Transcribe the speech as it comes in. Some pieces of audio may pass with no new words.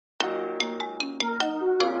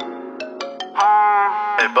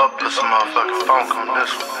Hey, Buck, put some motherfucking funk on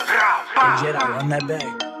this one. Jet, I run that back.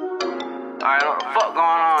 Alright, what the fuck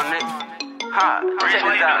going on, nigga? Check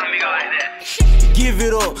this out. Give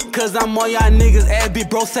it up, cause I'm on y'all niggas ass, bitch.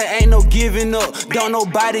 Bro say ain't no giving up. Don't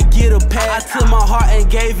nobody get a pass. I took my heart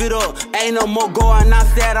and gave it up. Ain't no more going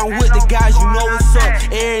outside. I'm with the guys, you know what's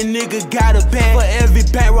up. Every nigga got a bag. For every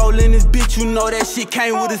bankroll in this bitch, you know that shit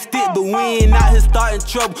came with a stick. But we ain't out here starting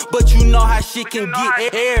trouble, but you know how shit can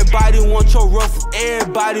get. Everybody want your ruffles,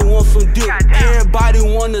 everybody want some dip. Everybody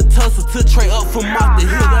want to tussle to trade up from off the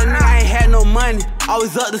hill. That nigga ain't had no money,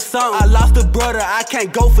 always up to something. I lost a brother, I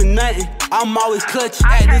can't go for nothing. I'm always clutching.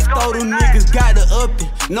 At this store, them niggas got to up it.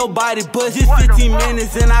 Nobody but just 15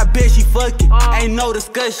 minutes and I bet she fucking. Ain't no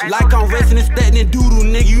discussion. Like I'm racing and stunting doodle,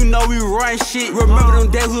 nigga. You know we run shit. Remember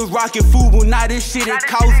them days we was rocking food, now this shit it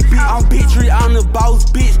costs bitch. I'm bitch tree, I'm the boss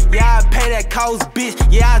bitch. Yeah, I pay that cost bitch.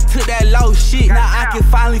 Yeah, I took that low shit. Now I can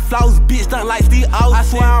finally floss bitch. Stunt like Steve Austin. I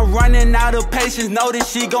swear I'm running out of patience. Know this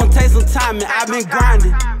shit gon' take some time and I been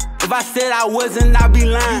grinding. If I said I wasn't, I'd be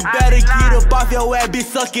lying. You better get up off your ass, bitch,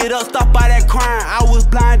 suck it up, stop all that crying. I was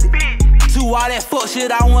blinded to all that fuck shit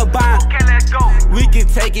I went buying. Okay, let's go. We can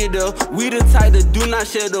take it up, we the type to do not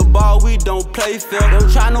share the ball, we don't play fair.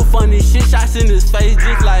 Don't try no funny shit, shots in his face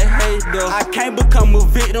just like hate though. I can't become a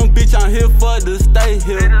victim, bitch, I'm here for to stay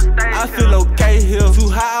here. I feel okay here, too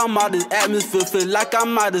high, I'm out this atmosphere, feel like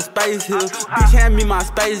I'm out of space here. Bitch, hand me my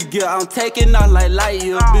space gear, I'm taking off like light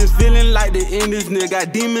year. Been feeling like the end this nigga,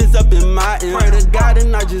 got demons up in my ear. Pray to God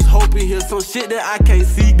and I just hope he hear some shit that I can't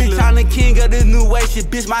see clear. Bitch, I'm the king of this new way shit,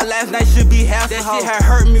 bitch, my last night should be half. That shit had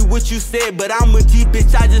hurt me what you said, but I'm a G,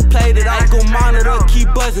 bitch, I just played it. I go monitor,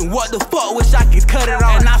 keep buzzing. What the fuck, wish I could cut it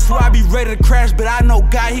off. And I swear I be ready to crash, but I know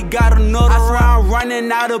God, he got another. I swear I'm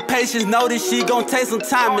running out of patience, know this shit gon' take some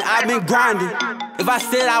time, and I been grinding. If I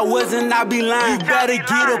said I wasn't, I'd be lying. You better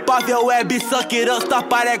get up off your ass, bitch, suck it up,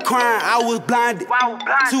 stop all that crying. I was blinded to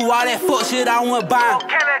all that fuck shit I went buying.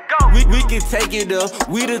 Okay, let's go. We can take it up,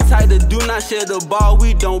 we the type to do not share the ball,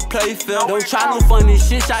 we don't play fair. Don't try no funny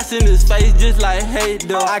shit, shots in his face just like hate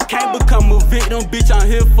though. I can't become a victim, bitch, I'm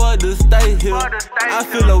here for to stay here. I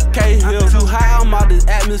feel okay here, too high, I'm out this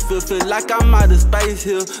atmosphere, feel like I'm out of space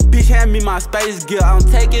here. Bitch, hand me my space gear, I'm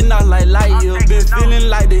taking off like light year. Been feeling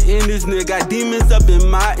like the end this nigga, got demons up in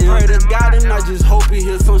my ear. Pray to God and I just hope he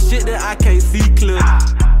hear some shit that I can't see clear.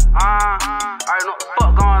 Alright, know what the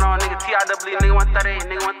fuck going on, nigga. TIW, nigga 138,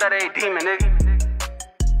 nigga 138 demon, nigga.